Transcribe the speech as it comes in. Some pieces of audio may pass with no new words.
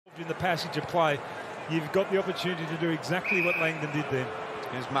in the passage of play, you've got the opportunity to do exactly what Langdon did then.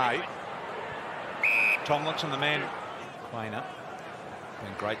 Here's May. Tomlinson, the man. Plainer.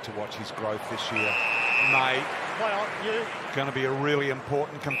 Been great to watch his growth this year. May. Going to be a really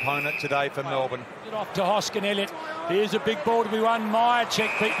important component today for Melbourne. Get off to Hoskin Elliott. Here's a big ball to be won.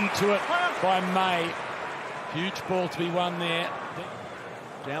 Mihocek beaten to it by May. Huge ball to be won there.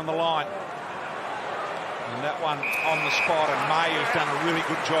 Down the line. And that one on the spot, and May has done a really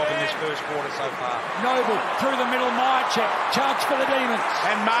good job in this first quarter so far. Noble through the middle, Mihocek. Chance for the Demons.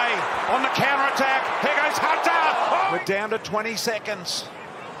 And May on the counter-attack. Here goes Hunter. Oh! We're down to 20 seconds.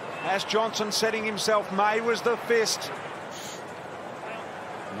 As Johnson setting himself, May was the fist.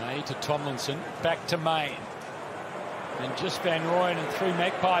 May to Tomlinson, back to May. And just Van Rooyen and three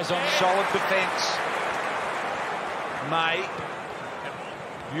Magpies on. Solid defence. May.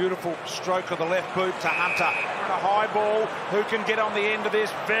 Beautiful stroke of the left boot to Hunter. A high ball. Who can get on the end of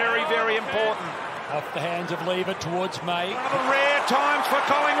this? Very, very important. Off the hands of Lever towards May. One of the rare times for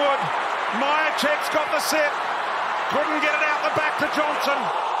Collingwood. Mihocek's got the set. Couldn't get it out the back to Johnson.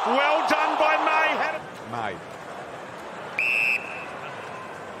 Well done by May. May.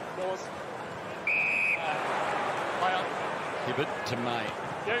 Hibbert to May.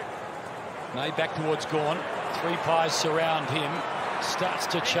 May back towards Gawn. Three Pies surround him. Starts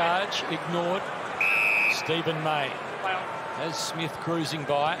to charge. Ignored. Stephen May. As Smith cruising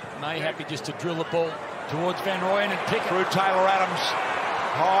by. May happy just to drill the ball towards Van Rooyen and pick it. Through Taylor Adams.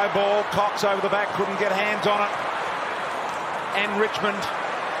 High ball. Cox over the back. Couldn't get hands on it. And Richmond.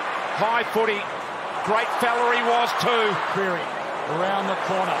 High footy. Great feller he was too. Query around the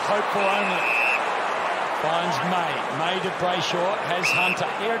corner. Hopeful only. Finds May. May to Brayshaw. Has Hunter.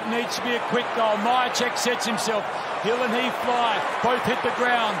 Here it needs to be a quick goal. Mihocek sets himself. Hill and he fly. Both hit the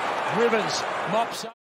ground. Rivers mops up.